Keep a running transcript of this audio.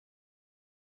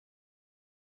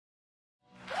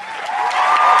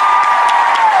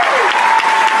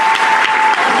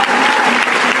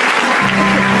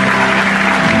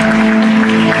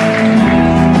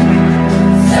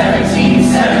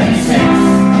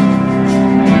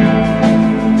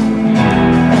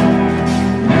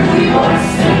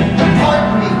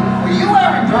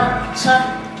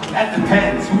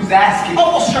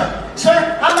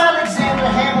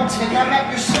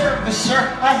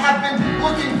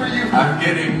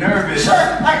getting nervous.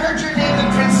 Sir, I heard your name in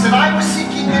Princeton. I was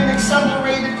seeking an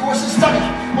accelerated course of study.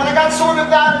 When I got sort of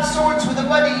out of sorts with a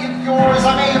buddy of yours,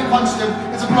 I may have punched him.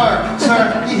 It's a blur.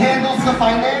 Sir, he handles the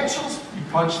financials. You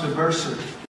punched the bursar.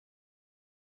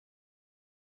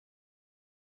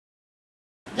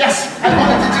 Yes, I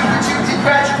wanted to do what you did,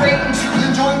 graduate and choose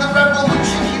and join the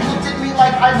revolution. He looked at me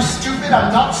like I'm stupid.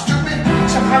 I'm not stupid.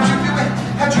 So how'd you do it?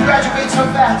 How'd you graduate so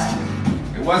fast?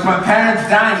 It was my parents'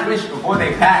 dying wish before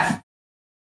they passed.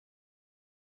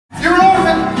 You're an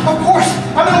orphan, of course.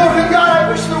 I'm an orphan god.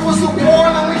 I wish there was a war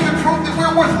and then we could prove that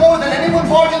we're worth more than anyone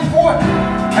bargained for.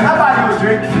 Can I buy you a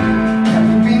drink? That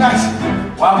would be nice.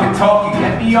 While we're talking,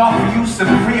 let me offer you some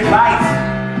free advice.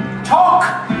 Talk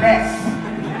less.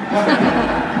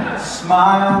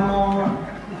 Smile more.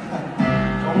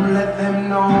 Don't let them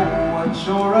know what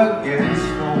you're against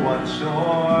or what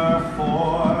you're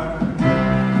for.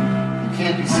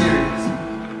 Can't be serious.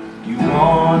 You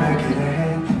wanna get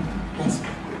ahead? Yes.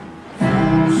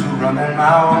 Fools who run their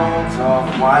mouths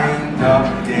off wind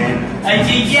up dead.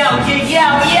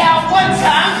 Yeah, one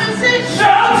time, this is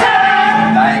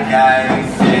showtime! Like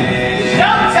I